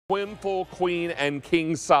Twin, full, queen, and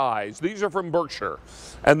king size. These are from Berkshire,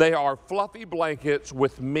 and they are fluffy blankets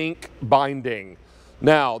with mink binding.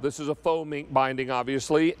 Now, this is a faux mink binding,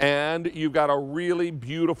 obviously, and you've got a really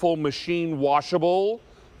beautiful machine washable,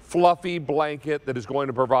 fluffy blanket that is going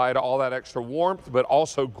to provide all that extra warmth, but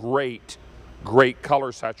also great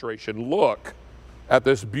color saturation. Look at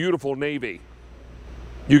this beautiful navy.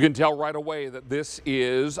 You can tell right away that this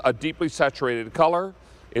is a deeply saturated color.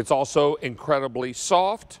 It's also incredibly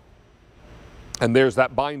soft, and there's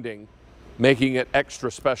that binding, making it extra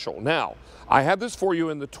special. Now, I have this for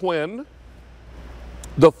you in the twin,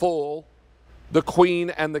 the full, the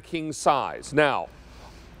queen, and the king size. Now,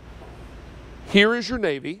 here is your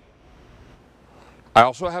navy. I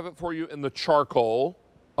also have it for you in the charcoal.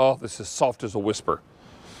 Oh, this is soft as a whisper.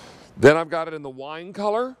 Then I've got it in the wine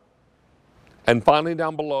color, and finally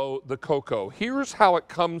down below, the cocoa. Here's how it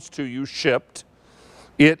comes to you shipped.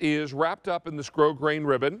 It is wrapped up in this grosgrain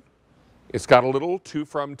ribbon. It's got a little to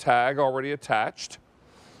from tag already attached,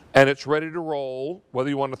 and it's ready to roll, whether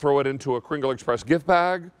you want to throw it into a Kringle Express gift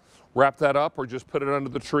bag, wrap that up, or just put it under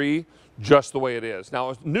the tree just the way it is.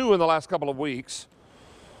 Now, it's new in the last couple of weeks.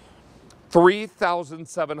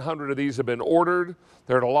 3,700 of these have been ordered.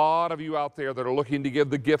 There are a lot of you out there that are looking to give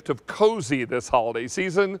the gift of cozy this holiday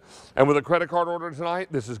season. And with a credit card order tonight,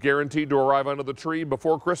 this is guaranteed to arrive under the tree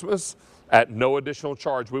before Christmas at no additional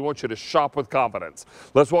charge. We want you to shop with confidence.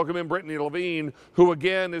 Let's welcome in Brittany Levine, who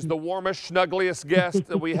again is the warmest, snuggliest guest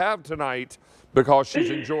that we have tonight because she's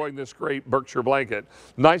enjoying this great Berkshire blanket.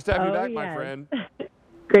 Nice to have you back, my friend.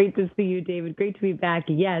 Great to see you, David. Great to be back.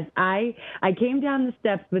 Yes, I came down the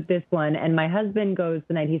steps with this one, and my husband goes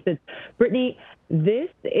tonight. He says, Brittany, this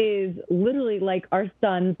is literally like our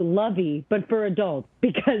son's Lovey, but for adults,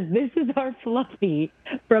 because this is our Fluffy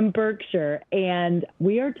from Berkshire, and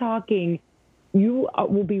we are talking, you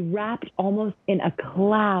will be wrapped almost in a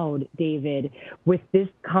cloud, David, with this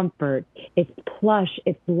comfort. It's plush,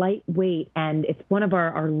 it's lightweight, and it's one of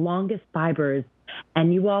our longest fibers.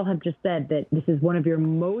 And you all have just said that this is one of your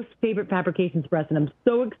most favorite fabrications for us, and I'm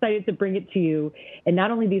so excited to bring it to you. And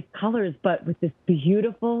not only these colors, but with this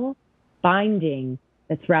beautiful binding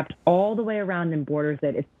that's wrapped all the way around and borders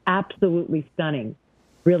it. It's absolutely stunning.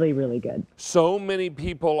 Really, really good. So many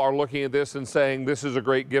people are looking at this and saying this is a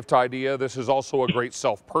great gift idea. This is also a great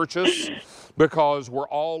self-purchase because we're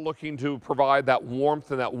all looking to provide that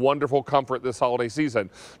warmth and that wonderful comfort this holiday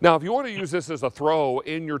season. Now, if you want to use this as a throw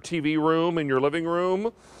in your TV room, in your living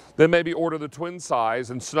room, then maybe order the twin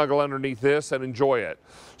size and snuggle underneath this and enjoy it.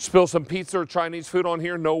 Spill some pizza or Chinese food on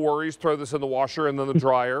here, no worries. Throw this in the washer and then the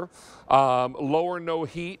dryer. Lower, no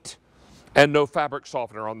heat. And no fabric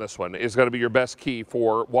softener on this one is going to be your best key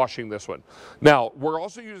for washing this one. Now, we're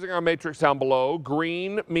also using our matrix down below.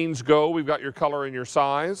 Green means go. We've got your color and your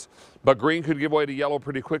size, but green could give way to yellow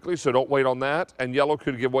pretty quickly, so don't wait on that. And yellow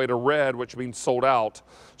could give way to red, which means sold out.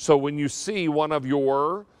 So when you see one of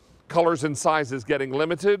your colors and sizes getting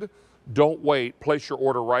limited, don't wait. Place your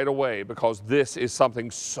order right away because this is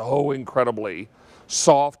something so incredibly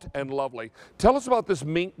soft and lovely. Tell us about this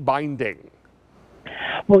mink binding.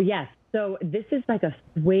 Well, yes. So this is like a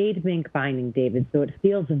suede mink binding, David. So it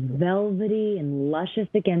feels velvety and luscious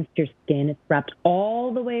against your skin. It's wrapped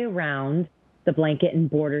all the way around the blanket and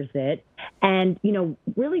borders it. And, you know,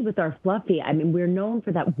 really with our Fluffy, I mean, we're known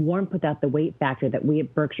for that warmth without the weight factor that we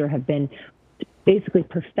at Berkshire have been basically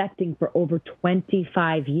perfecting for over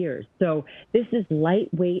 25 years. So this is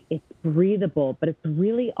lightweight, it's breathable, but it's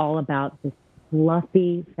really all about this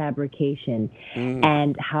fluffy fabrication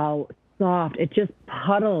and how soft. It just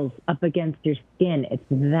puddles up against your skin. It's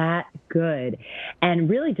that good. And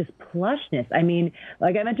really just plushness. I mean,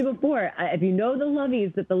 like I mentioned before, if you know the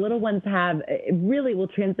loveys that the little ones have, it really will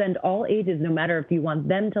transcend all ages, no matter if you want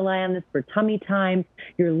them to lie on this for tummy time,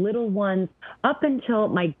 your little ones, up until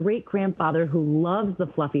my great-grandfather who loves the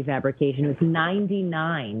Fluffy fabrication, who's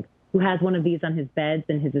 99, who has one of these on his beds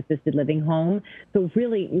in his assisted living home. So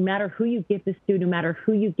really, no matter who you give this to, no matter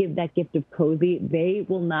who you give that gift of cozy, they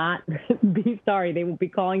will not be sorry. They will be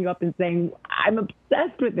calling you up and saying, I'm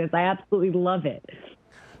obsessed with this. I absolutely love it.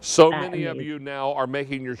 So many of you now are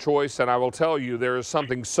making your choice, and I will tell you there is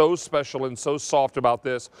something so special and so soft about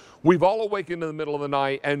this. We've all awakened in the middle of the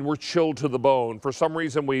night and we're chilled to the bone. For some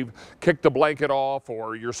reason, we've kicked the blanket off,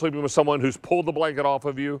 or you're sleeping with someone who's pulled the blanket off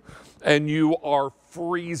of you, and you are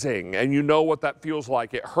freezing, and you know what that feels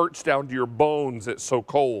like. It hurts down to your bones. It's so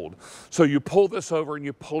cold. So you pull this over and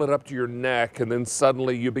you pull it up to your neck, and then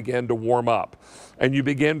suddenly you begin to warm up, and you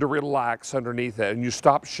begin to relax underneath it, and you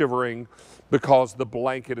stop shivering. because the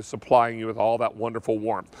blanket is supplying you with all that wonderful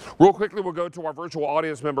warmth. Real quickly, we'll go to our virtual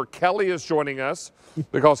audience member. Kelly is joining us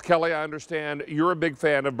because, Kelly, I understand you're a big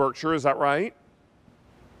fan of Berkshire. Is that right?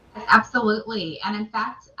 Absolutely. And in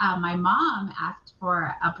fact, my mom asked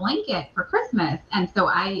for a blanket for Christmas. And so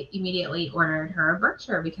I immediately ordered her a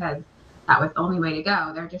Berkshire because that was the only way to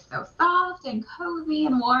go. They're just so soft and cozy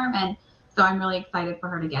and warm. And so I'm really excited for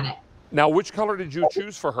her to get it. Now, which color did you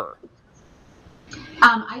choose for her?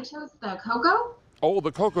 I chose the cocoa. Oh,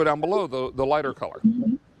 the cocoa down below, the lighter color.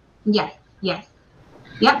 Mm-hmm. Yes, yes.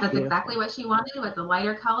 Yep, that's exactly what she wanted, with the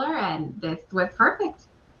lighter color, and this was perfect.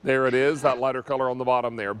 There it is, that lighter color on the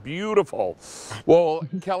bottom there. Beautiful. Well,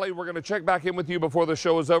 Kelly, we're going to check back in with you before the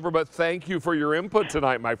show is over, but thank you for your input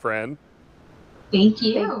tonight, my friend. Thank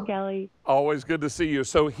you. Thanks, Kelly. Always good to see you.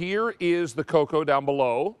 So here is the cocoa down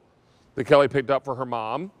below that Kelly picked up for her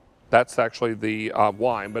mom. That's actually the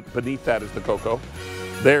wine, but beneath that is the cocoa.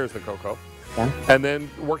 There's the cocoa. Yeah. And then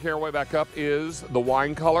working our way back up is the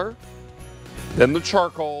wine color, then the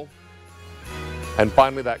charcoal, and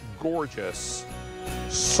finally that gorgeous,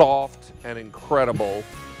 soft, and incredible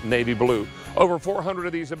navy blue. Over 400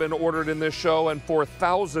 of these have been ordered in this show and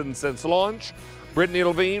 4,000 since launch. Brittany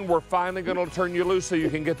Levine, we're finally going to turn you loose so you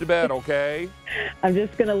can get to bed, okay? I'm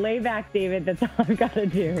just going to lay back, David. That's all I've got to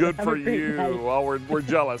do. Good for you. Well, we're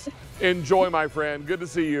jealous. Enjoy, my friend. Good to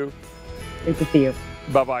see you. Good to see you.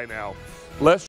 Bye-bye now. Let's